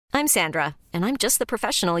I'm Sandra, and I'm just the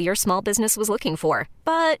professional your small business was looking for.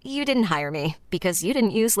 But you didn't hire me because you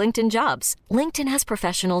didn't use LinkedIn Jobs. LinkedIn has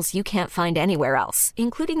professionals you can't find anywhere else,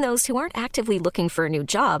 including those who aren't actively looking for a new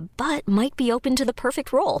job, but might be open to the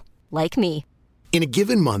perfect role, like me. In a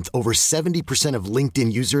given month, over 70% of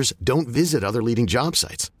LinkedIn users don't visit other leading job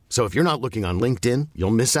sites. So if you're not looking on LinkedIn,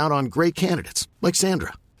 you'll miss out on great candidates like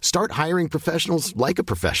Sandra. Start hiring professionals like a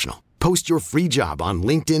professional. Post your free job on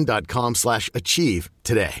linkedin.com/achieve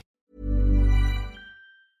today.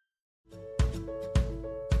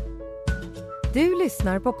 Du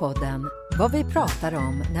lyssnar på podden Vad vi pratar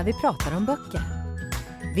om när vi pratar om böcker.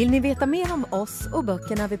 Vill ni veta mer om oss och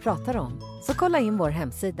böckerna vi pratar om, så kolla in vår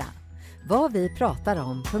hemsida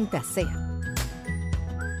vadvipratarom.se.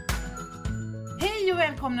 Hej och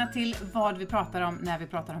välkomna till Vad vi pratar om när vi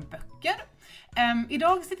pratar om böcker.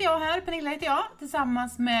 Idag sitter jag här, Pernilla heter jag,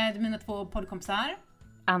 tillsammans med mina två poddkompisar.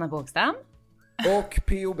 Anna Bågstam. Och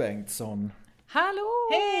P.O. Bengtsson. Hallå!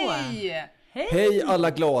 Hej! Hej alla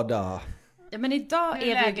glada! Ja, men idag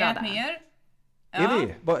är vi glada. Mer? Är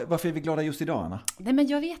vi? Varför är vi glada just idag, Anna? Nej, men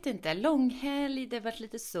jag vet inte. Långhelg, det har varit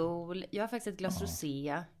lite sol. Jag har faktiskt ett glas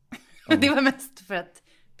rosé. Det var mest för att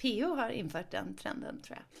P.O. har infört den trenden,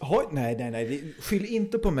 tror jag. Nej. Skyll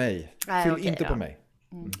inte på mig. Skyll inte på mig.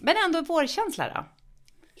 Men ändå vårkänsla då?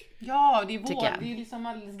 Ja, det är vår. Det är liksom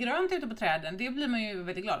alldeles grönt ute på träden. Det blir man ju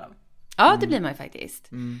väldigt glad av. Ja, det blir man ju faktiskt.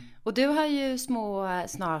 Och du har ju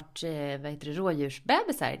snart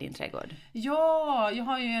rådjursbebisar i din trädgård. Ja, jag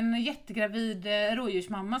har ju en jättegravid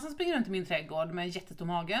rådjursmamma som springer runt i min trädgård med en jättestor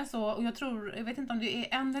mage. Och jag vet inte om det är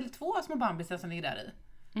 1 eller 2 små bambisar som ligger där i.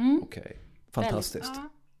 Okej, fantastiskt. Ja.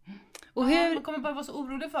 Och hur... Man kommer bara vara så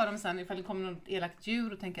orolig för dem sen ifall det kommer något elakt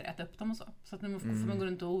djur och tänker äta upp dem och så. Så att nu får man gå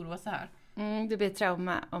runt och oroa sig här. Det blir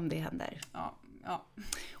trauma om det händer. Ja.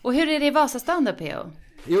 Och hur är det i Vasastan då, P.O.?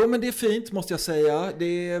 Jo, men det är fint måste jag säga.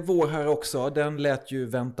 Det är vår här också. Den lät ju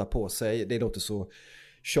vänta på sig. Det låter så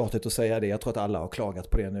tjatigt att säga det. Jag tror att alla har klagat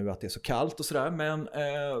på det nu, att det är så kallt och sådär. Men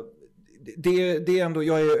det är ändå,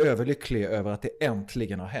 jag är överlycklig över att det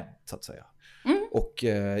äntligen har hänt, så att säga. Och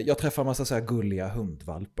jag träffar en massa så här gulliga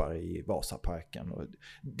hundvalpar i Vasaparken. Och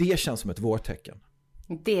det känns som ett vårtecken.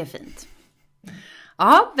 Det är fint.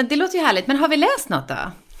 Ja, men det låter ju härligt. Men har vi läst något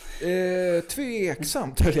då?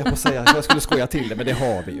 Tveksamt höll jag på att säga. Jag skulle skoja till det, men det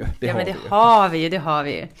har vi ju. Det har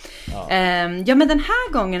vi ju. Ja. Men den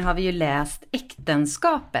här gången har vi ju läst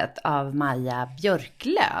Äktenskapet av Maja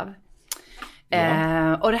Björklöf.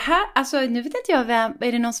 Ja. Och det här, alltså nu vet inte jag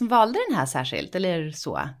är det någon som valde den här särskilt eller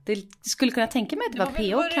så? Det skulle kunna tänka mig att det var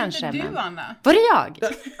P.O. kanske. Var det inte du, Anna? Var det jag?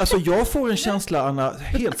 Alltså jag får en känsla, Anna,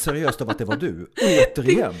 helt seriöst av att det var du.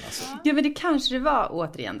 Återigen alltså. Ja, men det kanske det var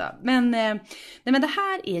återigen då. Men det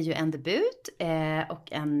här är ju en debut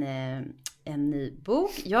och en ny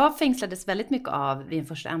bok. Jag fängslades väldigt mycket av vid en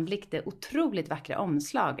första anblick det otroligt vackra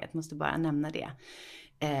omslaget. Måste bara nämna det.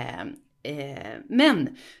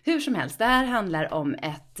 Men hur som helst, det här handlar om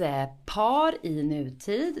ett par i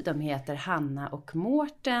nutid. De heter Hanna och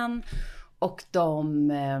Mårten och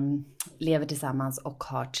de lever tillsammans och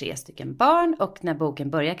har 3 stycken barn. Och när boken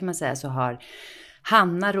börjar kan man säga så har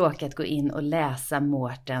Hanna råkat gå in och läsa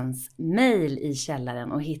Mårtens mejl i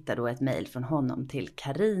källaren och hittar då ett mejl från honom till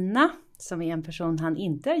Carina, som är en person han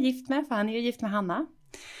inte är gift med, för han är ju gift med Hanna.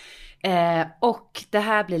 Och det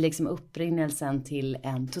här blir liksom upprinnelsen till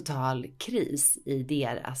en total kris i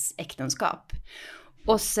deras äktenskap.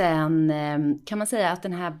 Och sen kan man säga att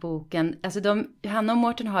den här boken, alltså Hanna och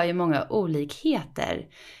Mårten har ju många olikheter.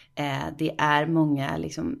 Det är många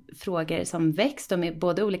liksom frågor som väcks. De är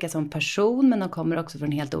både olika som person, men de kommer också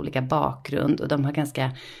från helt olika bakgrund. Och de har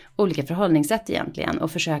ganska olika förhållningssätt egentligen.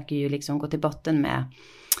 Och försöker ju liksom gå till botten med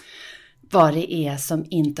vad det är som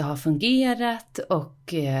inte har fungerat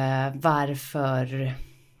och varför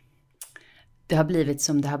det har blivit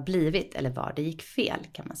som det har blivit, eller var det gick fel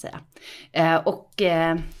kan man säga.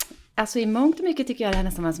 Alltså i mångt och mycket tycker jag det här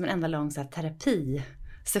nästan var som en enda lång så här,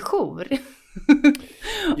 terapisession.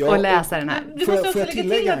 Och läsa den här. Du måste också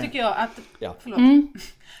lägga till tycker jag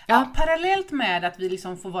att parallellt med att vi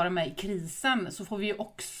liksom får vara med i krisen så får vi ju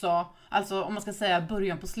också, alltså om man ska säga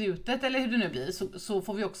början på slutet eller hur det nu blir, så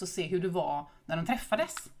får vi också se hur det var när de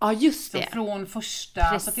träffades. Ja, just det. Så från första,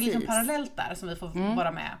 precis. Så att det är liksom parallellt där som vi får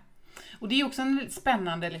vara med. Och det är också en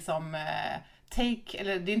spännande liksom take,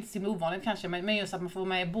 eller det är inte så ovanligt kanske, men just att man får vara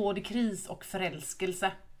med både kris och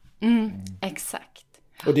förälskelse. Exakt.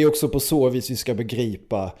 Och det är också på så vis vi ska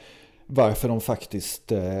begripa varför de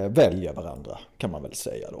faktiskt väljer varandra, kan man väl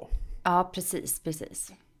säga då. Ja, precis.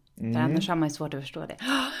 För annars har man ju svårt att förstå det.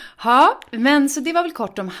 Ja, men så det var väl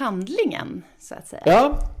kort om handlingen, så att säga.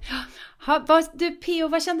 Ja. Du, P.O.,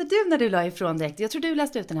 vad kände du när du la ifrån direkt? Jag tror du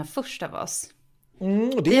läste ut den här först av oss.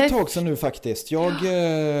 Det är ett tag sedan nu faktiskt. Jag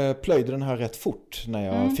plöjde den här rätt fort när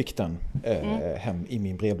jag fick den hem i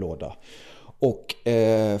min brevlåda. Och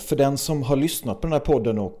för den som har lyssnat på den här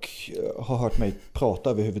podden och har hört mig prata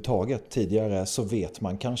överhuvudtaget tidigare, så vet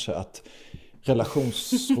man kanske att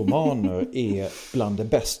relationsromaner är bland det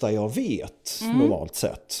bästa jag vet normalt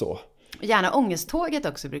sett. Så. Gärna Ångesttåget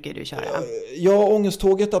också brukar du köra. Ja,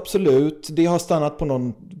 Ångesttåget absolut. Det har stannat på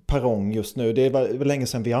någon perrong just nu. Det var länge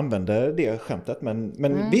sedan vi använde det skämtet.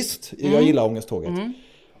 Men visst, jag gillar Ångesttåget.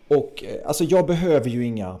 Och alltså jag behöver ju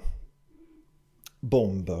inga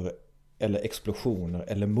bomber eller explosioner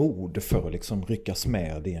eller mord för att liksom ryckas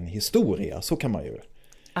med i en historia. Så kan man ju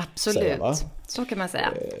absolut säga, så kan man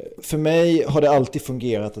säga. För mig har det alltid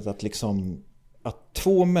fungerat att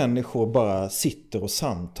två människor bara sitter och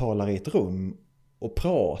samtalar i ett rum och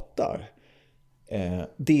pratar.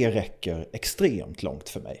 Det räcker extremt långt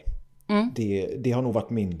för mig. Det har nog varit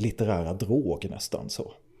min litterära drog nästan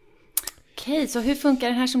så. Okej, så hur funkar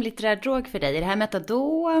det här som litterär drog för dig? Är det här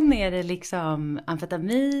metadon? Är det liksom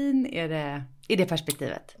amfetamin? Är det i det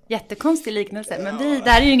perspektivet? Jättekonstig liknelse, men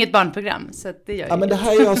det här är ju inget barnprogram. Så det gör men det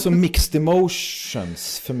här är alltså mixed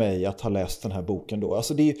emotions för mig att ha läst den här boken då.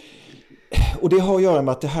 Alltså och det har att göra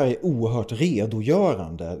med att det här är oerhört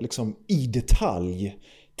redogörande, liksom i detalj.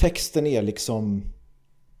 Texten är liksom...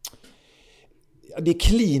 Det är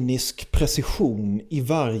klinisk precision i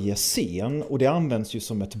varje scen, och det används ju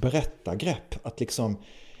som ett berättargrepp. Att liksom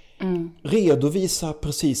redovisa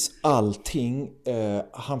precis allting.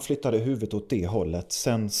 Han flyttade huvudet åt det hållet.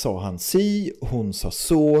 Sen sa han si, hon sa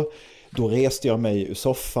så. Då reste jag mig ur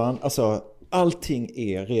soffan. Alltså allting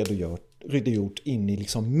är redogjort in i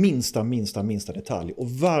liksom minsta detalj.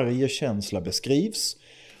 Och varje känsla beskrivs.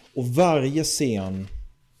 Och varje scen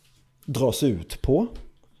dras ut på.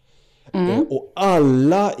 Och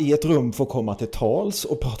alla i ett rum får komma till tals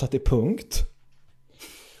och prata till punkt.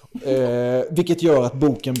 Vilket gör att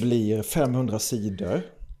boken blir 500 sidor.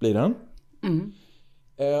 Blir den.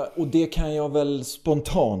 Och det kan jag väl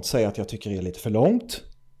spontant säga att jag tycker är lite för långt.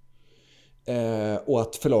 Och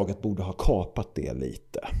att förlaget borde ha kapat det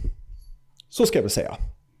lite. Så ska jag väl säga.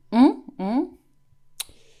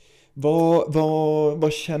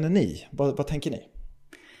 Vad känner ni? Vad tänker ni?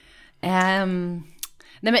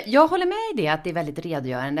 Nej, men jag håller med i det, att det är väldigt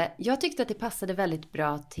redogörande. Jag tyckte att det passade väldigt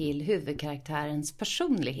bra till huvudkaraktärens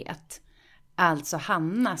personlighet. Alltså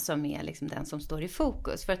Hanna, som är liksom den som står i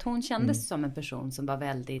fokus. För att hon kändes som en person som var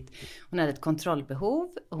väldigt... Hon hade ett kontrollbehov.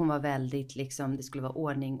 Hon var väldigt liksom... Det skulle vara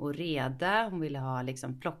ordning och reda. Hon ville ha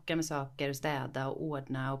liksom plocka med saker och städa och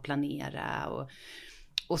ordna och planera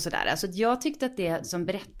och sådär. Alltså jag tyckte att det som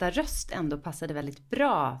berättarröst ändå passade väldigt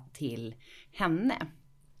bra till henne.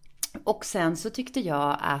 Och sen så tyckte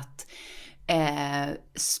jag att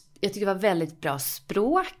jag tyckte det var väldigt bra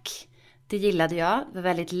språk. Det gillade jag. Det var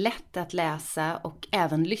väldigt lätt att läsa och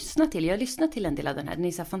även lyssna till. Jag lyssnade till en del av den här. Den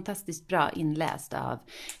är så fantastiskt bra inläst av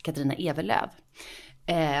Katarina Evelöv.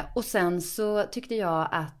 Och sen så tyckte jag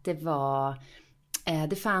att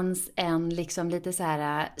det fanns en liksom lite så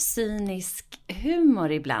här cynisk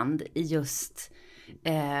humor ibland i just...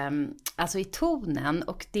 alltså i tonen,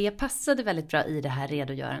 och det passade väldigt bra i det här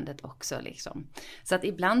redogörandet också liksom. Så att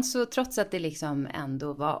ibland så, trots att det liksom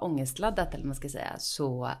ändå var ångestladdat eller man ska säga,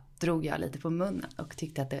 så drog jag lite på munnen och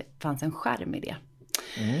tyckte att det fanns en charm i det.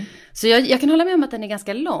 Så jag kan hålla med om att den är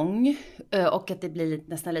ganska lång och att det blir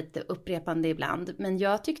nästan lite upprepande ibland, men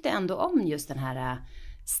jag tyckte ändå om just den här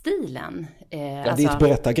stilen. Det är ett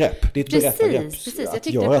berättargrepp. Det är ett berättargrepp. Precis. Jag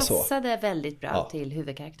tyckte det passade väldigt bra till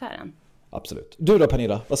huvudkaraktären. Absolut. Du då,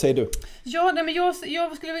 Pernilla, vad säger du? Ja, men jag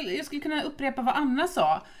skulle kunna upprepa vad Anna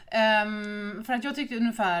sa. För att jag tyckte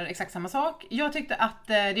ungefär exakt samma sak. Jag tyckte att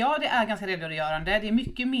det är ganska redogörande. Det är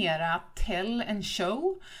mycket mera tell and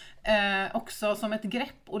show. Också som ett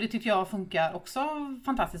grepp. Och det tycker jag funkar också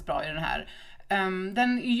fantastiskt bra i den här.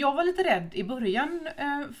 Jag var lite rädd i början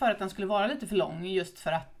för att den skulle vara lite för lång. Just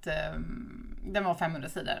för att den var 500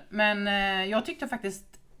 sidor. Men jag tyckte faktiskt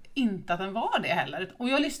inte att den var det heller. Och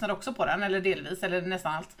jag lyssnade också på den, eller delvis, eller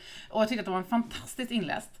nästan allt. Och jag tyckte att det var en fantastiskt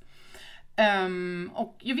inläst.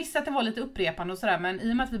 Och jag visste att det var lite upprepande och sådär, men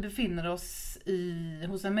i och med att vi befinner oss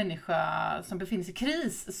hos en människa som befinner sig i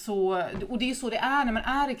kris, och det är så det är när man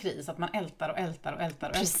är i kris, att man ältar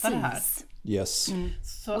det här. Yes.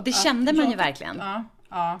 Så och det kände man ju verkligen.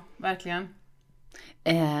 Ja, verkligen.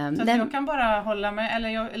 Så jag kan bara hålla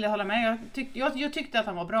med, Jag tyckte att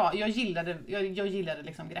han var bra. Jag gillade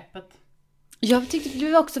liksom greppet. Jag tyckte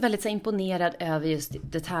du var också väldigt så imponerad över just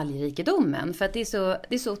detaljrikedomen. För att det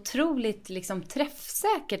är så otroligt liksom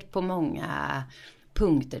träffsäkert på många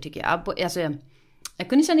punkter tycker jag. Alltså, jag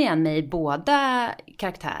kunde känna igen mig i båda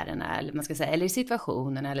karaktärerna eller man ska säga, eller i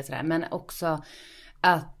situationerna eller sådär. Men också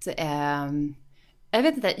att... jag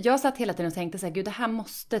vet inte, jag satt hela tiden och tänkte så här, gud det här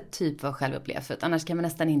måste typ vara självupplevt för att annars kan man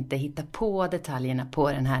nästan inte hitta på detaljerna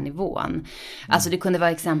på den här nivån. Alltså det kunde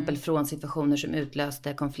vara exempel från situationer som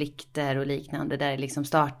utlöste konflikter och liknande där det liksom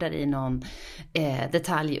startar i någon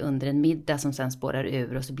detalj under en middag som sen spårar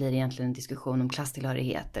ur och så blir det egentligen en diskussion om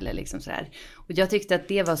klasstillhörighet eller liksom sådär. Och jag tyckte att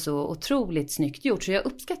det var så otroligt snyggt gjort så jag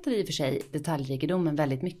uppskattade i och för sig detaljrikedomen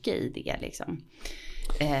väldigt mycket i det liksom.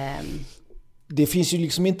 Det finns ju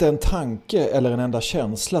liksom inte en tanke eller en enda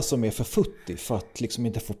känsla som är för futtig för att liksom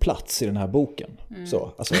inte få plats i den här boken.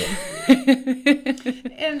 Så, alltså.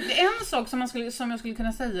 en sak som jag skulle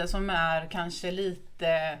kunna säga som är kanske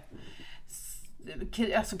lite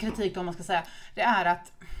alltså kritik om man ska säga, det är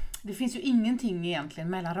att det finns ju ingenting egentligen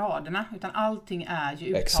mellan raderna utan allting är ju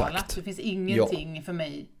uttalat. Exakt. Det finns ingenting för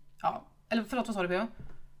mig. Ja. Eller förlåt, vad sa du P.O.?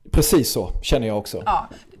 Precis så, känner jag också. Ja,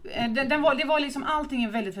 det var liksom allting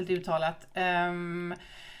är väldigt, väldigt uttalat.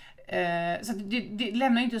 Så det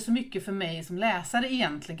lämnar ju inte så mycket för mig som läsare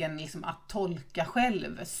egentligen liksom att tolka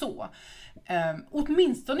själv så.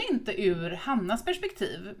 Åtminstone inte ur Hannas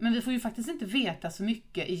perspektiv. Men vi får ju faktiskt inte veta så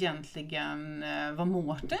mycket egentligen vad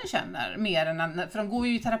Mårten känner. Mer än, för de går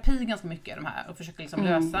ju i terapi ganska mycket de här och försöker liksom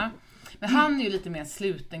lösa. Men han är ju lite mer en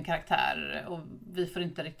sluten karaktär och vi får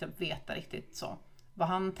inte riktigt veta riktigt så vad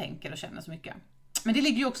han tänker och känner så mycket. Men det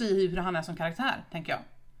ligger ju också i hur han är som karaktär, tänker jag.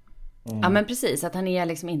 Ja men precis, att han är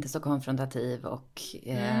liksom inte så konfrontativ och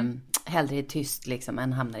hellre är tyst liksom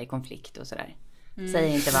än hamnar i konflikt och sådär.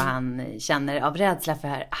 Säger inte vad han känner av rädsla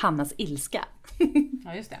för Hannas ilska.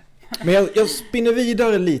 Ja just det. Men jag spinner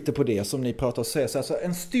vidare lite på det som ni pratar och säger. Så alltså,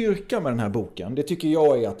 en styrka med den här boken, det tycker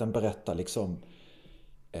jag är att den berättar liksom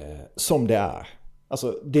som det är.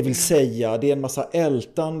 Alltså, det vill säga, det är en massa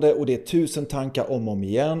ältande och det är 1000 tankar om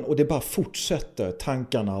igen och det bara fortsätter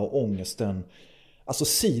tankarna och ångesten. Alltså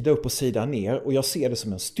sida upp och sida ner och jag ser det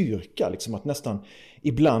som en styrka liksom att nästan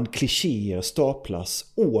ibland klichéer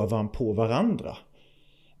staplas ovanpå varandra.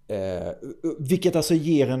 Vilket alltså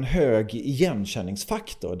ger en hög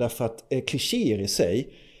igenkänningsfaktor därför att klichéer i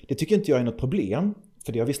sig, det tycker inte jag är något problem.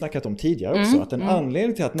 För det har vi snackat om tidigare också. Att en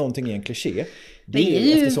anledning till att någonting är en kliché, det är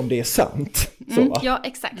ju eftersom det är sant. Så, va? Ja,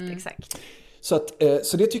 exakt.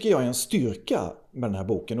 Så det tycker jag är en styrka med den här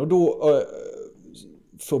boken. Och då,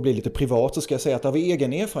 för att bli lite privat, så ska jag säga att av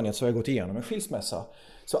egen erfarenhet så har jag gått igenom en skilsmässa.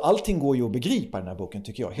 Så allting går ju att begripa i den här boken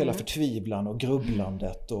tycker jag. Hela förtvivlan och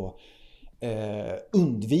grubblandet och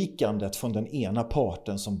undvikandet från den ena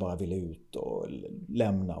parten som bara vill ut och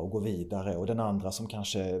lämna och gå vidare och den andra som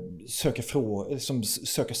kanske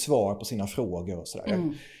söker svar på sina frågor och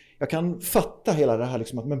sådär. Jag kan fatta hela det här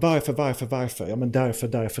liksom att men varför? Ja men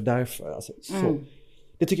därför. Alltså, så.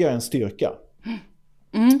 Det tycker jag är en styrka.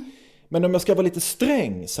 Men om jag ska vara lite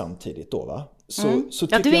sträng samtidigt då va? Så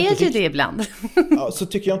ja, du är ju det ibland. Ja, så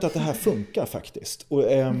tycker jag inte att det här funkar faktiskt. Och,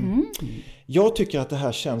 jag tycker att det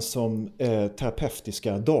här känns som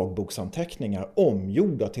terapeutiska dagboksanteckningar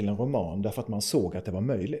omgjorda till en roman därför att man såg att det var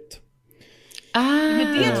möjligt.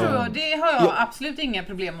 Men det tror jag, det har jag absolut inga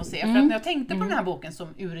problem att se. För att när jag tänkte på den här boken som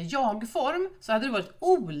ur jag-form så hade det varit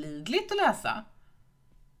olidligt att läsa.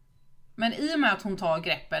 Men i och med att hon tar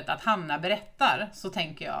greppet att Hanna berättar så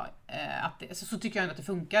tänker jag att så tycker jag ändå att det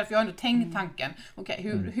funkar. För jag har ändå tänkt tanken, okej,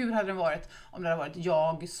 hur hade det varit om det hade varit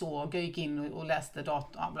jag gick in och läste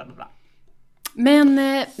datorn, bla bla bla.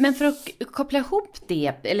 Men för att koppla ihop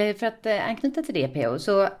det, eller för att anknyta till det P.O.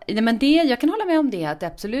 så men jag kan hålla med om det, att det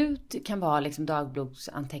absolut kan vara liksom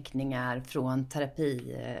dagboksanteckningar från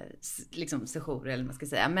terapi liksom sessioner eller vad man ska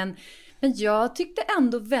säga. Men jag tyckte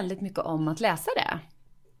ändå väldigt mycket om att läsa det.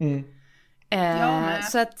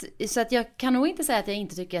 Så att jag kan nog inte säga att jag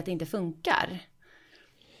inte tycker att det inte funkar.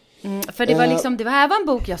 För det var liksom, det här var en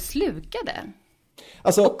bok jag slukade.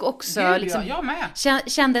 Alltså, och också liksom, jag med.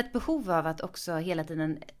 Kände ett behov av att också hela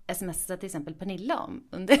tiden smsa till exempel Pernilla om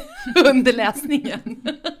under läsningen.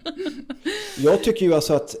 Jag tycker ju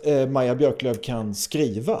alltså att Maja Björklöv kan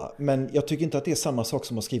skriva, men jag tycker inte att det är samma sak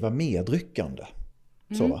som att skriva medryckande.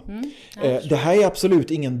 Så, va? Det här är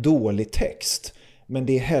absolut ingen dålig text, men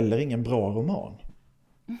det är heller ingen bra roman.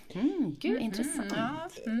 Gud, intressant.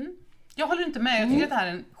 Jag håller inte med, jag tycker att det här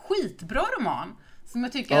är en skitbra roman. Som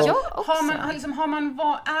jag tycker, är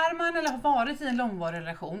man eller har varit i en långvarig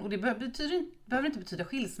relation, och det behöver inte betyda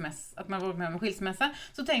skilsmässa, att man varit med om en skilsmässa,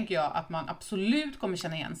 så tänker jag att man absolut kommer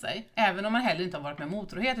känna igen sig, även om man heller inte har varit med om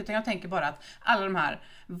otrohet, utan jag tänker bara att alla de här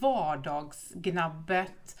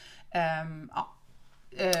vardagsgnabbet,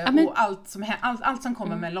 och allt som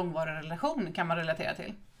kommer med en långvarig relation kan man relatera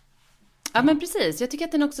till. Ja, men precis. Jag tycker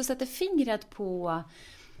att den också sätter fingret på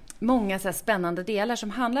många så här spännande delar som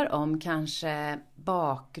handlar om kanske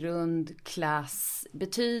bakgrund, klass,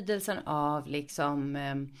 betydelsen av liksom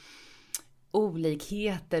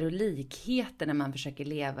olikheter och likheter när man försöker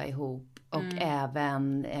leva ihop, och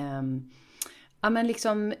även men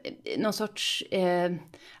liksom någon sorts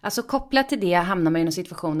alltså kopplat till det hamnar man i en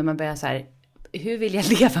situation där man börjar så här, hur vill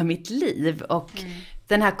jag leva mitt liv? Och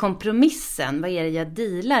den här kompromissen, vad är det jag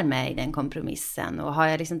dealar med i den kompromissen? Och har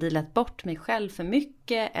jag liksom dealat bort mig själv för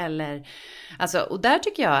mycket? Eller, alltså, och där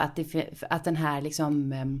tycker jag att den här liksom,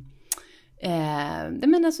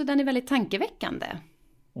 men alltså, den är väldigt tankeväckande.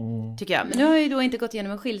 Tycker jag. Men nu har jag ju då inte gått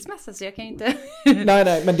igenom en skilsmässa, så jag kan ju inte...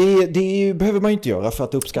 nej, men det behöver man ju inte göra för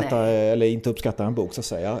att uppskatta eller inte uppskatta en bok, så att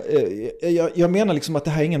säga. Jag menar liksom att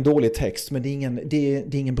det här är ingen dålig text, men det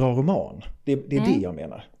är ingen bra roman. Det är det jag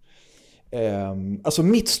menar. Alltså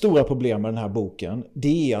mitt stora problem med den här boken,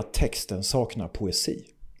 det är att texten saknar poesi.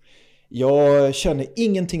 Jag känner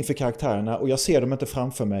ingenting för karaktärerna, och jag ser dem inte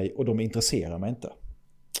framför mig, och de intresserar mig inte.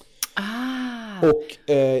 Och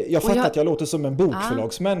jag fattar att jag låter som en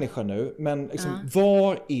bokförlagsmänniska nu, men liksom,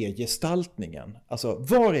 var är gestaltningen? Alltså,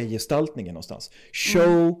 var är gestaltningen någonstans?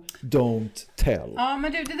 Show, don't tell. Ja,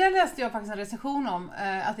 men det där läste jag faktiskt en recension om,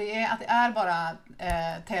 att det är bara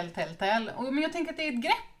tell. Men jag tänker att det är ett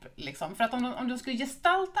grepp, liksom. För att om du skulle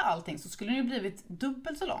gestalta allting, så skulle den ju blivit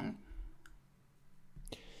dubbelt så lång.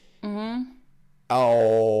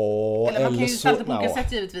 Eller man kan ju gestalta på olika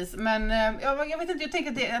sätt givetvis. Men jag vet inte, jag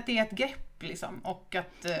tänker att det är ett grepp, liksom. Och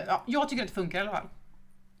att, jag tycker att det funkar i alla fall.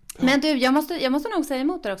 Men du, jag måste nog säga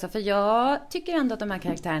emot det också, för jag tycker ändå att de här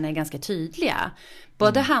karaktärerna är ganska tydliga.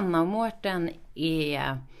 Både Hanna och Mårten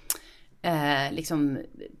är liksom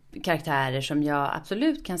karaktärer som jag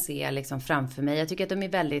absolut kan se liksom framför mig. Jag tycker att de är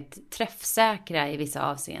väldigt träffsäkra i vissa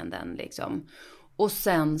avseenden liksom. Och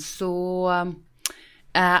sen så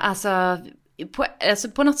alltså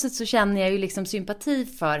på något sätt så känner jag ju liksom sympati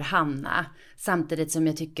för Hanna, samtidigt som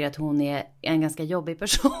jag tycker att hon är en ganska jobbig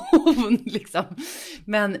person liksom.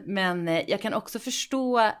 Men jag kan också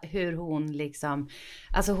förstå hur hon liksom,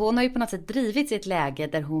 alltså hon har ju på något sätt drivits i ett läge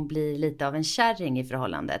där hon blir lite av en kärring i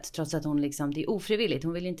förhållandet, trots att hon liksom, det är ofrivilligt,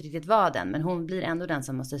 hon vill inte riktigt vara den, men hon blir ändå den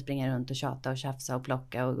som måste springa runt och tjata och tjafsa och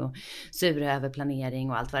plocka och sura över planering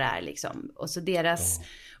och allt vad det är liksom. Och så deras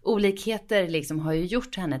olikheter liksom har ju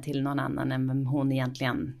gjort henne till någon annan än vem hon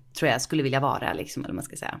egentligen, tror jag, skulle vilja vara liksom, eller man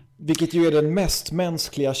ska säga. Vilket ju är den mest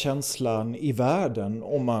mänskliga känslan i världen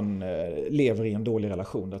om man lever i en dålig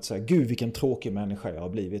relation, att säga, gud vilken tråkig människa jag har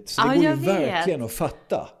blivit. Så det går ju verkligen att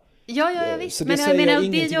fatta. Ja, visst. Men jag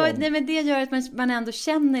menar, det gör att man ändå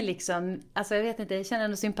känner liksom, alltså jag vet inte, jag känner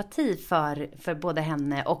ändå sympati för både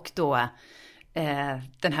henne och då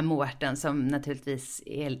den här Mårten, som naturligtvis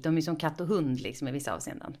de är som katt och hund liksom i vissa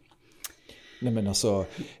avseenden. Nej, men alltså,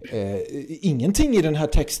 ingenting i den här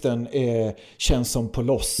texten känns som på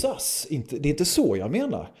låtsas. Det är inte så jag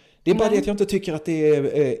menar. Det är bara det att jag inte tycker att det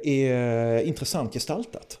är intressant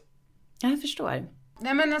gestaltat. Jag förstår.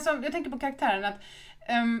 Nej, men alltså, jag tänker på karaktären att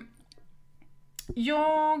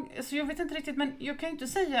jag vet inte riktigt, men jag kan ju inte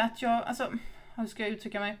säga att jag, alltså, hur ska jag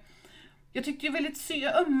uttrycka mig? Jag tyckte ju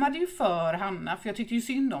jag ömmade ju för Hanna, för jag tyckte ju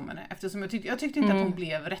synd om henne, eftersom jag tyckte inte att hon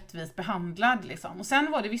blev rättvist behandlad liksom. Och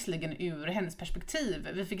sen var det visserligen ur hennes perspektiv.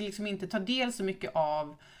 Vi fick liksom inte ta del så mycket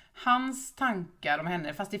av hans tankar om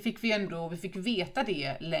henne, fast det fick vi fick veta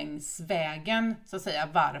det längs vägen, så att säga,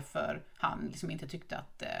 varför han liksom inte tyckte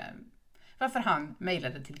att varför han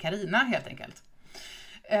mejlade till Carina helt enkelt.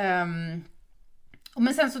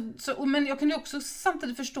 Men sen men jag kan ju också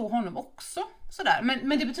samtidigt förstå honom också sådär.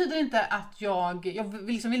 Men det betyder inte att jag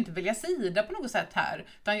vill inte välja sida på något sätt här,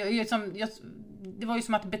 utan det var ju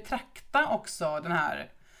som att betrakta också den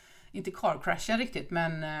här, inte car crashen riktigt,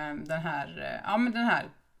 men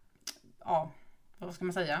vad ska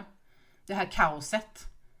man säga, det här kaoset.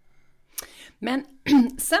 Men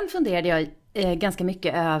sen funderade jag ganska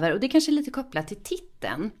mycket över, och det är kanske lite kopplat till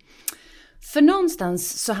titeln. För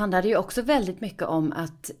någonstans så handlar det ju också väldigt mycket om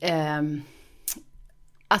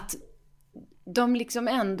att de liksom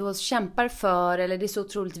ändå kämpar för, eller det är så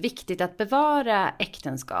otroligt viktigt att bevara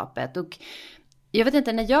äktenskapet. Och jag vet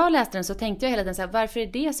inte, när jag läste den så tänkte jag hela tiden så här, varför är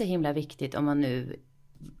det så himla viktigt om man nu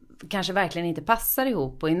kanske verkligen inte passar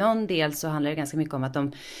ihop? Och i någon del så handlar det ganska mycket om att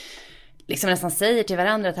de liksom nästan säger till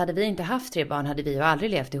varandra att hade vi inte haft 3 barn hade vi ju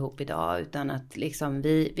aldrig levt ihop idag, utan att liksom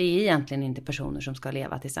vi är egentligen inte personer som ska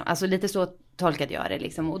leva tillsammans. Alltså lite så tolkade jag det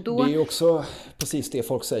liksom. Och då... Det är ju också precis det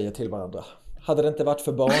folk säger till varandra. Hade det inte varit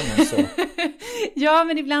för barnen så... Ja,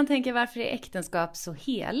 men ibland tänker jag, varför är äktenskap så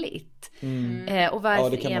heligt? Och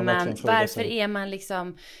varför, är man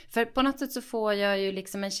liksom... För på något sätt så får jag ju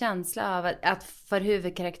liksom en känsla av att för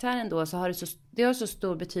huvudkaraktären då så har det har så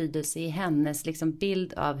stor betydelse i hennes liksom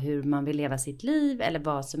bild av hur man vill leva sitt liv eller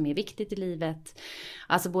vad som är viktigt i livet.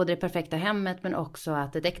 Alltså både det perfekta hemmet, men också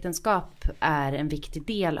att ett äktenskap är en viktig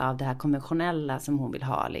del av det här konventionella som hon vill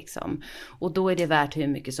ha liksom. Och då är det värt hur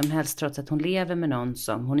mycket som helst, trots att hon lever med någon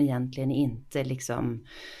som hon egentligen inte liksom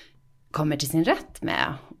kommer till sin rätt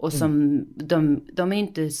med. Och som de är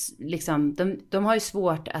inte liksom, de har ju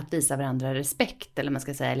svårt att visa varandra respekt, eller man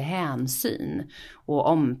ska säga, eller hänsyn och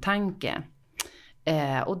omtanke.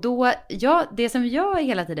 Och då, det som jag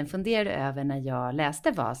hela tiden funderade över när jag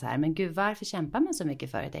läste var så här, men gud, varför kämpar man så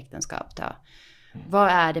mycket för ett äktenskap då? Vad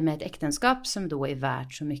är det med ett äktenskap som då är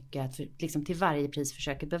värt så mycket att liksom till varje pris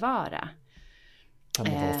försöka bevara? Kan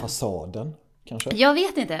det vara fasaden kanske? Jag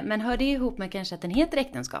vet inte, men hör det ihop med kanske att den heter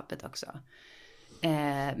äktenskapet också?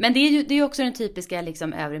 Men det är ju också den typiska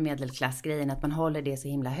liksom övre medelklassgrejen, att man håller det så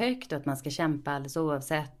himla högt och att man ska kämpa alldeles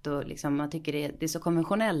oavsett, och liksom man tycker det är så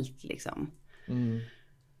konventionellt liksom.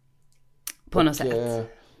 På något sätt.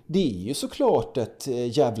 Det är ju såklart ett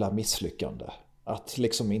jävla misslyckande att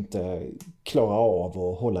liksom inte klara av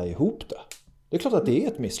att hålla ihop det. Det är klart att det är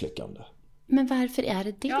ett misslyckande. Men varför är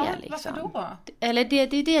det ja, liksom? Varför då? Eller det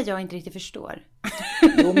är det jag inte riktigt förstår.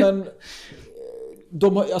 Jo, men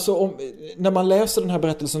när man läser den här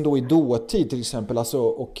berättelsen då i dåtid till exempel, alltså,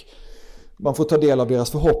 och man får ta del av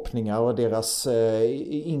deras förhoppningar och deras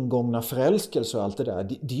ingångna förälskelse och allt det där.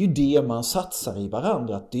 Det är ju det man satsar i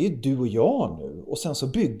varandra, att det är du och jag nu. Och sen så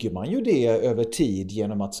bygger man ju det över tid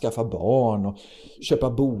genom att skaffa barn och köpa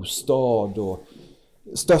bostad och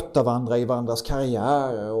stötta varandra i varandras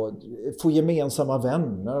karriärer och få gemensamma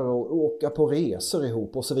vänner och åka på resor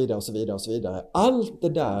ihop och så vidare och så vidare och så vidare. Allt det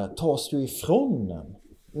där tas ju ifrån en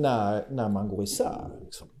när man går isär.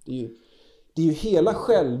 Liksom. Det är ju hela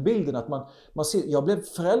självbilden att man ser, jag blev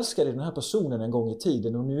förälskad i den här personen en gång i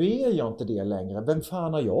tiden och nu är jag inte det längre. Vem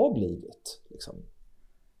fan har jag blivit? Liksom.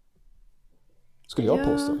 Skulle jag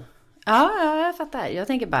påstå. Ja, jag fattar. Jag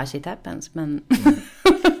tänker bara shit happens, men...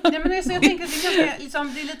 Nej, men alltså, jag tänker att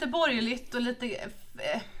det är lite borgerligt och lite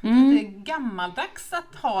gammaldags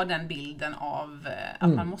att ha den bilden av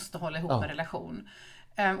att man måste hålla ihop en relation.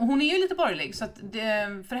 Och hon är ju lite borgerlig, så att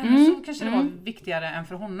för henne så kanske det var viktigare än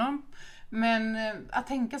för honom. Men att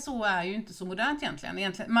tänka så är ju inte så modernt egentligen.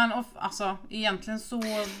 Egentligen så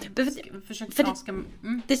försöker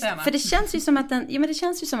man för det känns ju som att det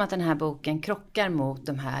känns ju som att den här boken krockar mot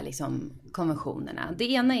de här liksom konventionerna.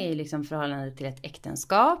 Det ena är ju liksom förhållandet till ett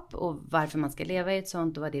äktenskap och varför man ska leva i ett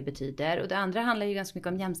sånt och vad det betyder. Och det andra handlar ju ganska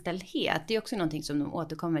mycket om jämställdhet. Det är också någonting som de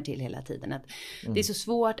återkommer till hela tiden. Att det är så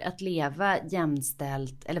svårt att leva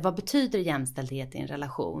jämställt, eller vad betyder jämställdhet i en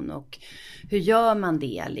relation? Och hur gör man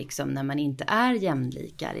det liksom när man inte är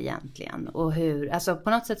jämlikar egentligen? Och hur, alltså på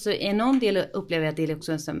något sätt så är någon del, upplever jag att det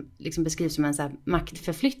också som, liksom beskrivs som en så här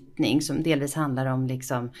maktförflyttning som delvis handlar om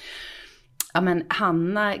liksom, ja men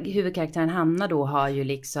Hanna, huvudkaraktären Hanna då har ju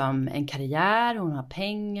liksom en karriär, hon har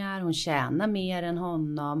pengar, hon tjänar mer än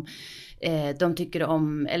honom. De tycker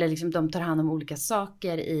om, eller liksom de tar hand om olika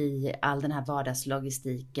saker i all den här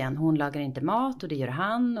vardagslogistiken. Hon lagar inte mat och det gör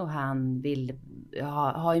han, och han vill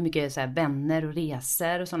ha ju mycket så här vänner och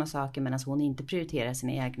resor och sådana saker, medan hon inte prioriterar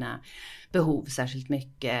sina egna behov särskilt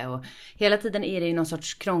mycket. Och hela tiden är det ju någon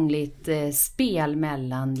sorts krångligt spel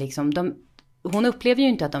mellan liksom hon upplever ju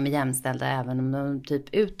inte att de är jämställda, även om de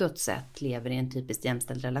typ utåt sett lever i en typiskt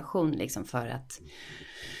jämställd relation liksom, för att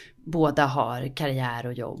båda har karriär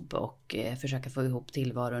och jobb och försöka få ihop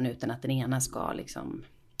tillvaron utan att den ena ska liksom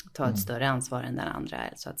ta ett större ansvar än den andra,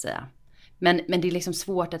 så att säga. Men det är liksom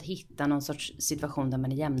svårt att hitta någon sorts situation där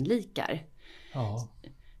man är jämlikar. Ja.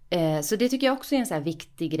 Så det tycker jag också är en så här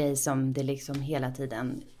viktig grej som det liksom hela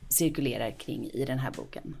tiden cirkulerar kring i den här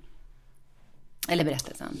boken. Eller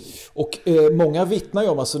berättelsen. Och många vittnar ju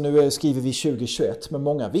om, alltså nu skriver vi 2021, men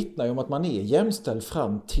många vittnar ju om att man är jämställd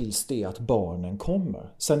fram tills det att barnen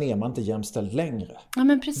kommer. Sen är man inte jämställd längre. Ja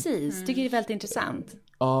men precis, tycker det är väldigt intressant.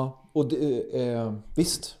 Ja, och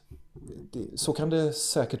visst, så kan det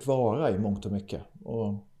säkert vara i mångt och mycket.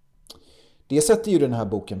 Och det sätter ju den här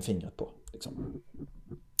boken fingret på. Liksom.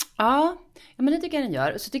 Ja, men det tycker jag den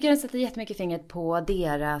gör. Och så tycker jag den sätter jättemycket fingret på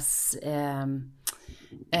deras...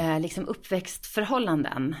 liksom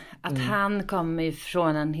uppväxtförhållanden. Att han kommer ju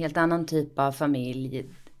från en helt annan typ av familj.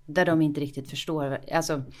 där de inte riktigt förstår,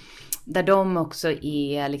 alltså där de också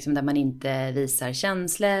är liksom, där man inte visar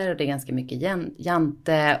känslor och det är ganska mycket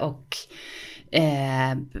jante och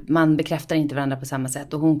man bekräftar inte varandra på samma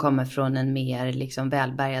sätt. Och hon kommer från en mer liksom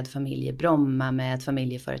välbärgad familj i Bromma med ett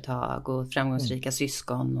familjeföretag och framgångsrika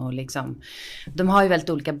syskon och liksom, de har ju väldigt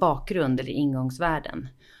olika bakgrund eller ingångsvärden.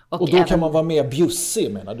 Och då kan man vara mer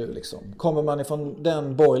bjussig, menar du liksom? Kommer man ifrån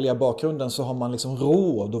den borgerliga bakgrunden så har man liksom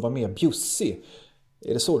råd att vara mer bjussig.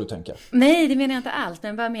 Är det så du tänker? Nej, det menar jag inte alls. Men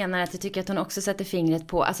jag bara menar att jag tycker att hon också sätter fingret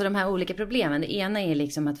på alltså de här olika problemen. Det ena är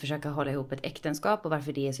liksom att försöka hålla ihop ett äktenskap och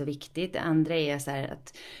varför det är så viktigt. Det andra är så här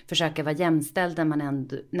att försöka vara jämställd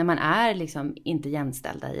när man är liksom inte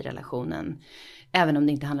jämställda i relationen. Även om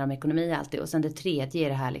det inte handlar om ekonomi alltid. Och sen det tredje är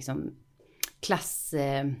det här liksom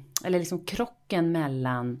eller liksom krocken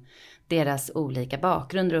mellan deras olika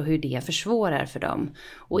bakgrunder och hur det försvårar för dem.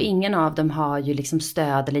 Och ingen av dem har ju liksom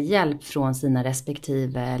stöd eller hjälp från sina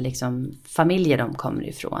respektive liksom familjer de kommer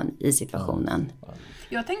ifrån i situationen.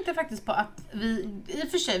 Jag tänkte faktiskt på att i och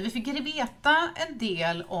för sig, vi fick veta en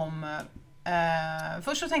del om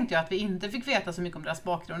först så tänkte jag att vi inte fick veta så mycket om deras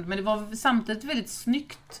bakgrund, men det var samtidigt väldigt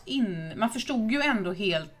snyggt man förstod ju ändå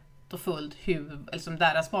helt och fullt hur, liksom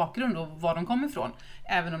deras bakgrund och var de kommer ifrån,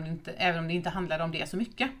 även om det inte handlade om det så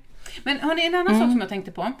mycket. Men hörni, en annan sak som jag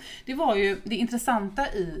tänkte på, det var ju det intressanta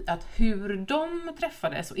i att hur de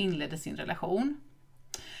träffades och inledde sin relation.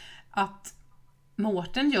 Att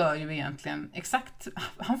Mårten gör ju egentligen exakt,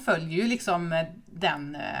 han följer ju liksom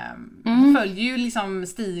följer ju liksom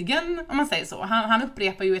stigen, om man säger så. Han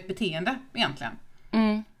upprepar ju ett beteende egentligen.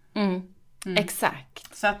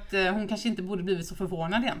 Exakt. Så att hon kanske inte borde blivit så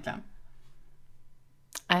förvånad egentligen.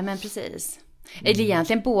 Nej, men precis. Eller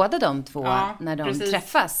egentligen båda de två när de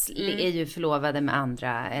träffas är ju förlovade med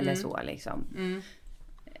andra eller så liksom.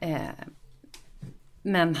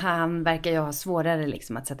 Men han verkar ju ha svårare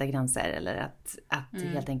liksom att sätta gränser eller att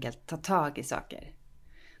helt enkelt ta tag i saker.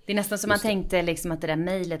 Det är nästan som man tänkte liksom att det där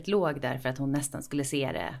mejlet låg där för att hon nästan skulle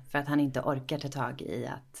se det. För att han inte orkar ta tag i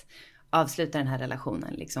att avsluta den här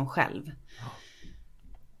relationen liksom själv.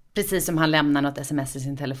 Precis som han lämnar något sms i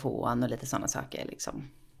sin telefon och lite sådana saker liksom.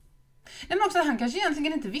 Men också att han kanske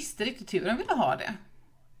egentligen inte visste riktigt hur han ville ha det.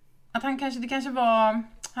 Att det kanske var,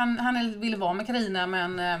 han ville vara med Carina,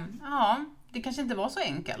 men det kanske inte var så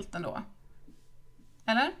enkelt ändå.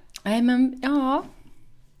 Eller? Nej, men ja.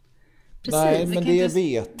 Precis. Nej, men det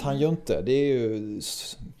vet han ju inte. Det är ju,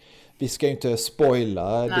 vi ska ju inte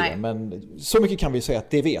spoila det, men så mycket kan vi säga att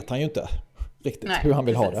det vet han ju inte riktigt hur han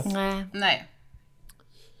vill ha det. Nej.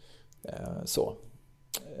 Så.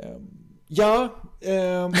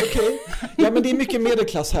 Okej. Ja, men det är mycket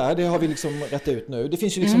medelklass här. Det har vi liksom rätt ut nu. Det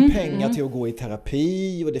finns ju liksom pengar till att gå i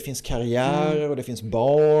terapi. Och det finns karriärer. Och det finns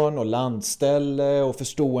barn och landställe. Och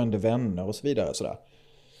förstående vänner och så vidare. Sådär.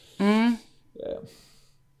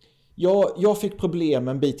 Jag fick problem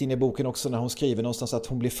en bit in i boken också när hon skriver någonstans att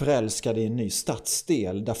hon blir förälskad i en ny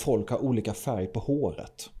stadsdel. Där folk har olika färg på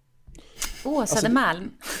håret.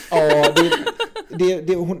 Södermalm. Ja,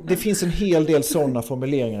 det finns en hel del sådana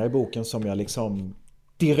formuleringar i boken som jag liksom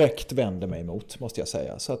direkt vänder mig emot, måste jag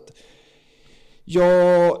säga. Så att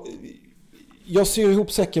jag ser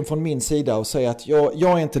ihop säcken från min sida och säger att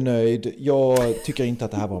jag är inte nöjd. Jag tycker inte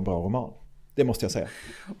att det här var en bra roman. Det måste jag säga.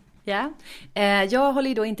 Ja, jag håller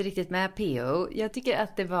ju då inte riktigt med PO. Jag tycker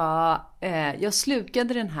att det var, jag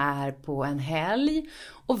slukade den här på en helg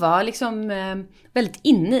och var liksom väldigt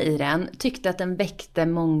inne i den. Tyckte att den väckte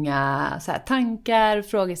många så här, tankar,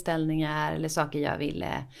 frågeställningar eller saker jag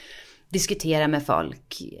ville diskutera med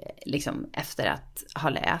folk liksom, efter att ha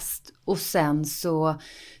läst. Och sen så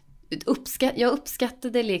jag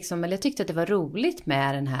uppskattade liksom, eller jag tyckte att det var roligt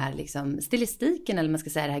med den här liksom stilistiken, eller man ska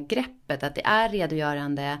säga det här greppet, att det är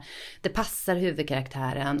redogörande, det passar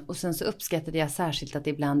huvudkaraktären, och sen så uppskattade jag särskilt att det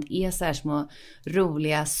ibland är så här små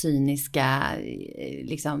roliga, cyniska,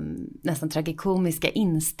 liksom nästan tragikomiska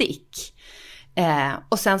instick.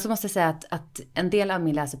 Och sen så måste jag säga att en del av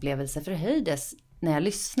min läsupplevelse förhöjdes när jag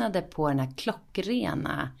lyssnade på den här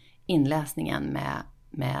klockrena inläsningen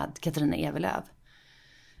med Katarina Evelöv.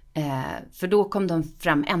 För då kom de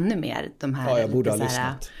fram ännu mer, de här. Ja, jag borde ha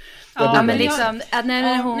lyssnat. Ja, men liksom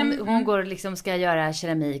när hon går liksom ska göra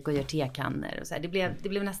keramik och gör tekannor och så här, det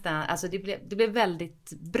blev nästan, alltså det blev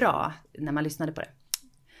väldigt bra när man lyssnade på det.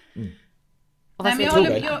 Nej, men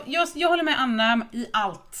jag håller med Anna i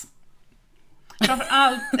allt.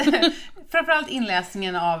 Framförallt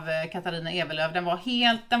inläsningen av Katarina Evelöv, den var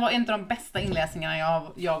en av de bästa inläsningarna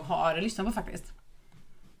jag har lyssnat på faktiskt.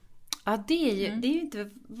 Ja, det är ju inte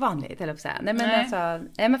vanligt, eller så här. Nej, men alltså,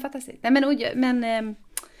 men fantastiskt. Nej, men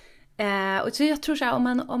och så jag tror så här,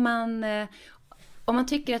 om man om man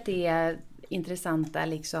tycker att det är intressanta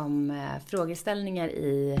liksom, frågeställningar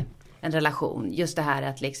i en relation, just det här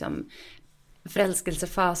att liksom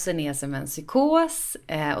förälskelsefasen är som en psykos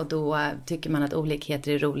och då tycker man att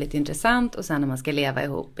olikheter är roligt och intressant och sen när man ska leva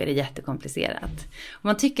ihop är det jättekomplicerat. Om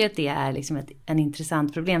man tycker att det är liksom en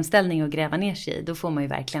intressant problemställning att gräva ner sig i, då får man ju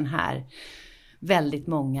verkligen här väldigt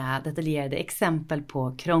många detaljerade exempel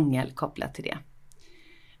på krångel kopplat till det.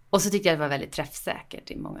 Och så tyckte jag att det var väldigt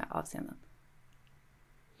träffsäkert i många avseenden.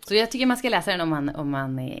 Så jag tycker man ska läsa den om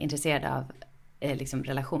man är intresserad av liksom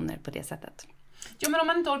relationer på det sättet. Ja, men om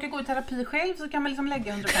man inte orkar gå i terapi själv så kan man liksom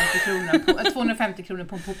lägga 250 kronor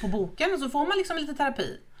på boken och så får man liksom lite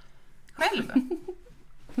terapi själv.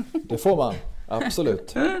 Det får man,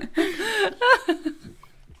 absolut.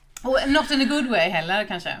 Och not in a good way heller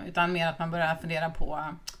kanske, utan mer att man börjar fundera på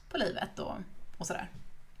livet och sådär.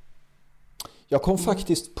 Jag kom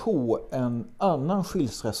faktiskt på en annan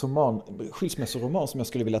skilsmässoroman som jag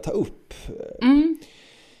skulle vilja ta upp.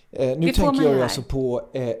 Nu tänker jag alltså på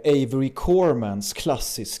Avery Cormans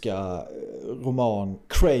klassiska roman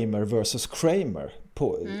Kramer vs. Kramer.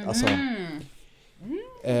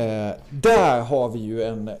 Där har vi ju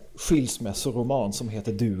en skilsmässoroman som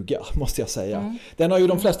heter Duga, måste jag säga. Den har ju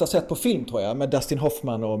de flesta sett på film, tror jag, med Dustin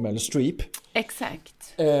Hoffman och Meryl Streep.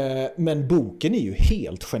 Exakt. Men boken är ju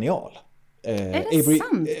helt genial. Är det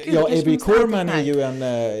sant? Gud, Avery Corman är ju en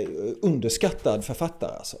underskattad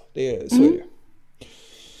författare. Alltså. Så är det ju.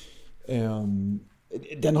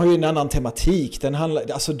 Den har ju en annan tematik. Den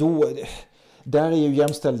handlar, alltså där är ju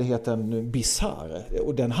jämställdheten bizarr.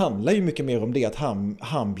 Och den handlar ju mycket mer om det att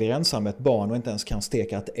han blir ensam med ett barn och inte ens kan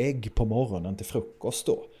steka ett ägg på morgonen till frukost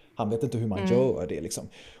då. Han vet inte hur man gör det liksom.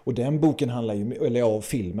 Och den boken handlar ju, eller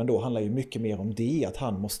filmen då, handlar ju mycket mer om det. Att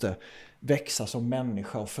han måste växa som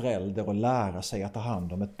människa och förälder och lära sig att ta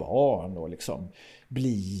hand om ett barn och liksom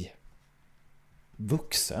bli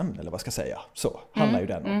vuxen, eller vad ska jag säga. Så handlar ju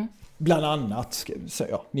den om. Bland annat,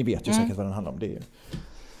 ja, ni vet ju säkert vad den handlar om. Det är ju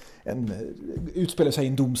utspelar sig i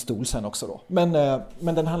en domstol sen också då. Men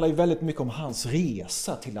den handlar ju väldigt mycket om hans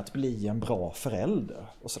resa till att bli en bra förälder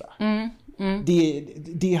och sådär.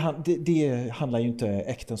 Det handlar ju inte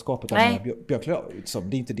äktenskapet om Björklöv som,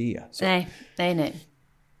 det är inte det. Så. Nej.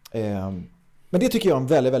 Men det tycker jag är en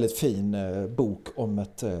väldigt, väldigt fin bok om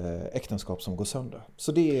ett äktenskap som går sönder.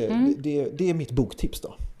 Så det är mitt boktips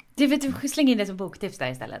då. Du slänger in det som boktips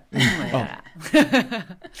där istället.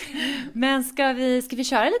 Men ska vi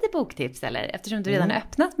köra lite boktips eller? Eftersom du redan har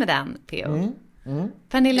öppnat med den, P.O.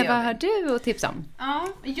 Pernilla, vad har du att tipsa om? Ja,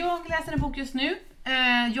 jag läser en bok just nu.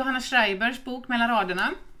 Johanna Schreibers bok Mellan raderna.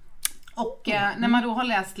 Och när man då har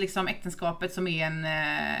läst liksom äktenskapet som är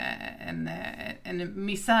en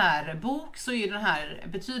misärbok, så är den här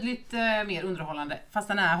betydligt mer underhållande. Fast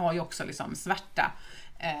den här har ju också liksom svärta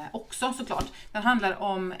också såklart. Den handlar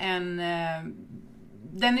om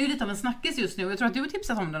den är ju lite av en snackis just nu. Jag tror att du har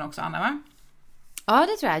tipsat om den också, Anna, va? Ja,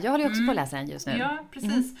 det tror jag. Jag håller också på att läsa den just nu. Ja,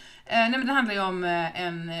 precis. Nej, men det handlar ju om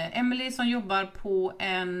en Emily som jobbar på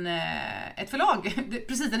ett förlag.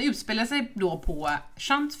 Precis, den utspelar sig då på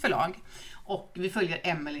Chant förlag. Och vi följer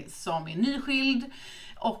Emily som är nyskild.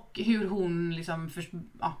 Och hur hon liksom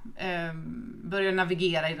börjar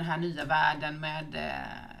navigera i den här nya världen med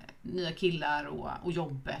nya killar och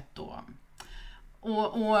jobbet.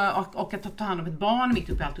 Och att ta hand om ett barn mitt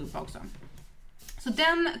uppe i alltihopa också. Så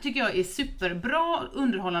den tycker jag är superbra,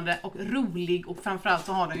 underhållande och rolig, och framförallt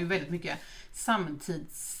så har den ju väldigt mycket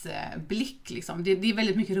samtidsblick liksom. Det är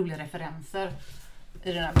väldigt mycket roliga referenser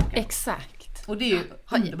i den här boken. Exakt. Och det är ju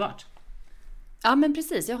underbart. Ja, men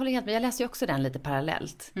precis, jag håller helt med. Jag läser ju också den lite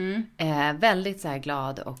parallellt. Väldigt så här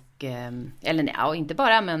glad och eller nej, och inte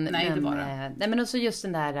bara men inte bara. Nej, men också just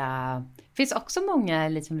den där finns också många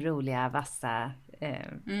liksom roliga, vassa,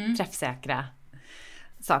 träffsäkra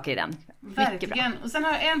saker i den. Verkligen. Och sen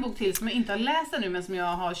har jag en bok till som jag inte har läst ännu, men som jag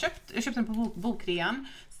har köpt. Jag köpte den på bokrean.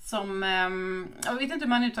 Som, jag vet inte hur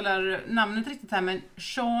man uttalar namnet riktigt här, men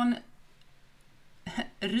Sean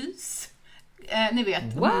Rhys. Ni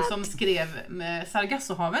vet, hon som skrev med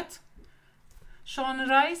Sargassohavet. Sean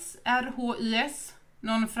Rhys, R-H-Y-S.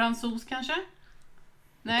 Någon fransos kanske?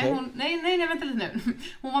 Nej, okay. nej, vänta lite nu.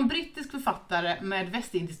 Hon var en brittisk författare med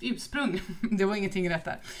västindiskt ursprung. Det var ingenting rätt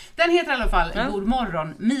där. Den heter i alla fall God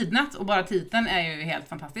morgon midnatt, och bara titeln är ju helt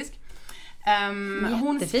fantastisk.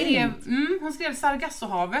 Hon skrev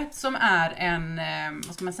Sargassohavet, som är en,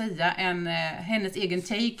 vad ska man säga, hennes egen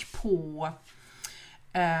take på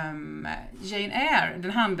Jane Eyre.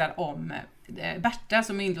 Den handlar om Berta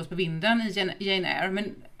som är inlåst på vinden i Jane Eyre,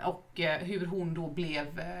 och hur hon då blev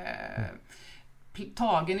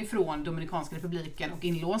tagen ifrån Dominikanska republiken och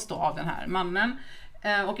inlåst då av den här mannen.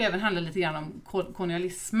 Och även handlar lite grann om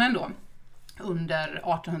kolonialismen då under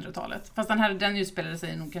 1800-talet. Fast den utspelade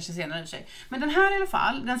sig nog kanske senare i och för sig. Men den här i alla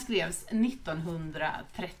fall, den skrevs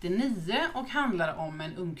 1939 och handlar om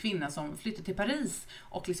en ung kvinna som flyttar till Paris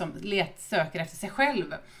och liksom söker efter sig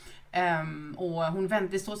själv. Och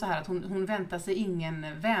det står så här att hon väntar sig ingen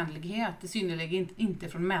vänlighet, i synnerhet inte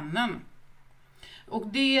från männen.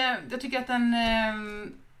 Och jag tycker att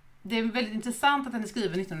det är väldigt intressant att den är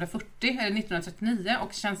skriven 1940 eller 1939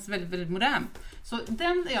 och känns väldigt, väldigt modern. Så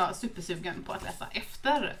den är jag supersugen på att läsa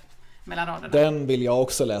efter mellan raderna. Den vill jag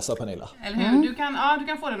också läsa, Pernilla. Eller hur? Du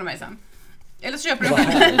kan få den av mig sen. Eller så köper du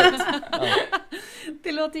den.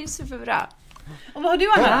 Det låter ju superbra. Och vad har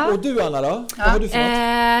du, Anna? Och du, Anna, då? Vad har du för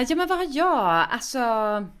något? Ja, men vad har jag? Alltså,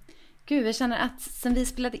 gud, jag känner att sen vi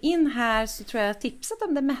spelade in här så tror jag har tipsat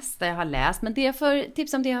om det mesta jag har läst. Men det jag får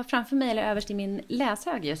tips om det jag har framför mig eller överst i min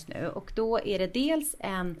läshög just nu. Och då är det dels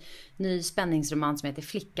en ny spänningsroman som heter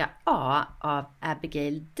Flicka A av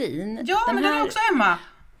Abigail Dean. Ja, men den är också Emma.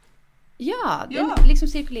 Ja, den liksom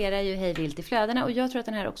cirkulerar ju hej vilt i flödena. Och jag tror att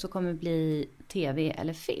den här också kommer bli tv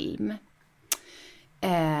eller film.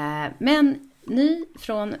 Men ny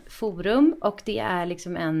från Forum, och det är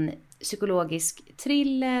liksom en psykologisk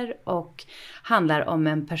thriller och handlar om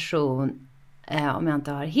en person, om jag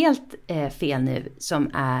inte har helt fel nu,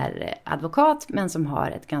 som är advokat men som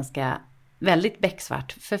har ett ganska väldigt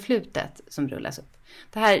becksvart förflutet som rullas upp.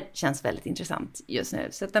 Det här känns väldigt intressant just nu,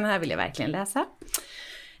 så den här vill jag verkligen läsa.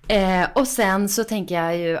 Och sen så tänker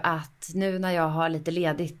jag ju att nu när jag har lite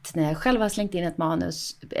ledigt, när jag själv har slängt in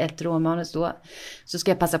ett råmanus då, så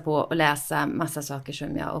ska jag passa på att läsa massa saker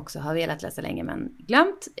som jag också har velat läsa länge men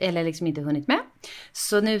glömt eller liksom inte hunnit med.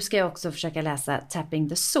 Så nu ska jag också försöka läsa Tapping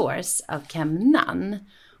the Source av Kem Nunn.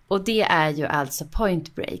 Och det är ju alltså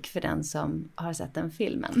Point Break för den som har sett den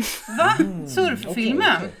filmen. Va?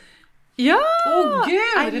 Surffilmen? Okay. Ja! Åh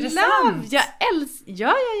gud, är det sant?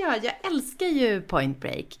 Jag älskar ju Point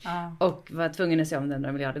Break. Och var tvungen att se om den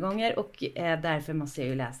några miljarder gånger. Och därför måste jag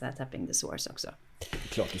ju läsa Tapping the Source också.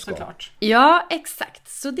 Klart du ska. Såklart. Ja, exakt.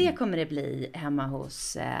 Så det kommer det bli hemma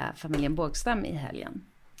hos familjen Bågstam i helgen.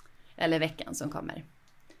 Eller veckan som kommer.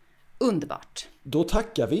 Underbart. Då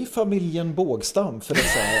tackar vi familjen Bågstam för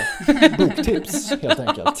dessa boktips helt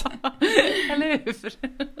enkelt. Eller hur?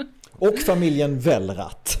 Och familjen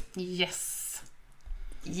Wellrath. Yes.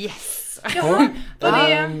 Ja.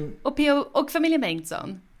 Och familjen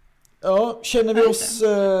Bengtsson. Ja, känner vi oss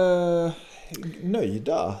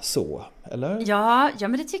nöjda så, eller? Ja,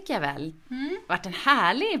 men det tycker jag väl. Vart en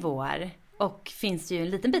härlig vår. Och finns ju en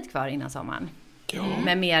liten bit kvar innan sommaren. Ja.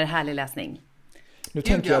 Med mer härlig läsning. Nu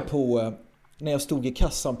tänker jag på när jag stod i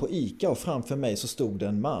kassan på ICA och framför mig så stod det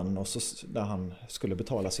en man och så när han skulle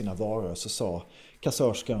betala sina varor så sa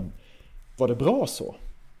kassörskan: var det bra så?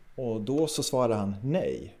 Och då så svarade han: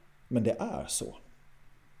 nej, men det är så.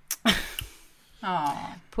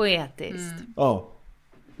 Poetiskt. Ja.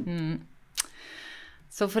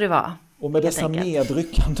 Så får det vara. Och med dessa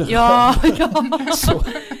nedryckande så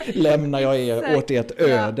lämnar jag er åt ert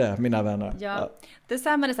öde, mina vänner. Ja.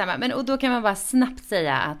 Detsamma. Men och då kan man bara snabbt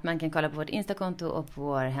säga att man kan kolla på vårt Instakonto och på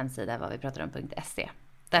vår hemsida vadvipratarom.se.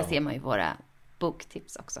 Där ser man ju våra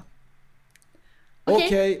boktips också.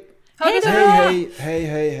 Okej. Hej.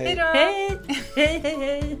 Hej.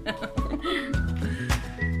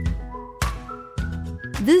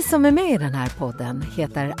 Vi som är med i den här podden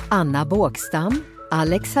heter Anna Bågstam,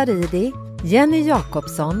 Alex Haridi, Jenny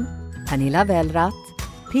Jakobsson, Pernilla Wellrath,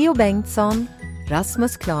 P.O. Bengtsson,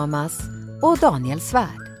 Rasmus Klamas och Daniel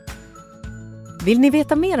Svärd. Vill ni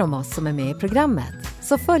veta mer om oss som är med i programmet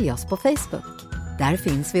så följ oss på Facebook. Där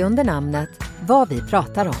finns vi under namnet Vad vi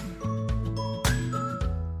pratar om.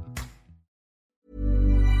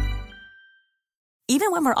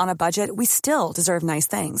 Even when we're on a budget, we still deserve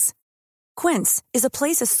nice things. Quince is a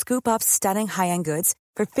place to scoop up stunning high-end goods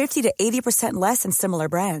for 50 to 80% less than similar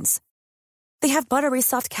brands. They have buttery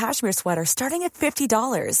soft cashmere sweaters starting at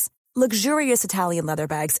 $50, luxurious Italian leather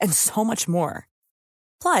bags, and so much more.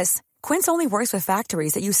 Plus, Quince only works with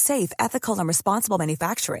factories that use safe, ethical, and responsible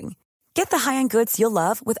manufacturing. Get the high-end goods you'll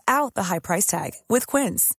love without the high price tag with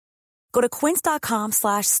Quince. Go to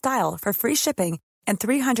quince.com/style for free shipping and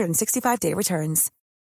 365-day returns.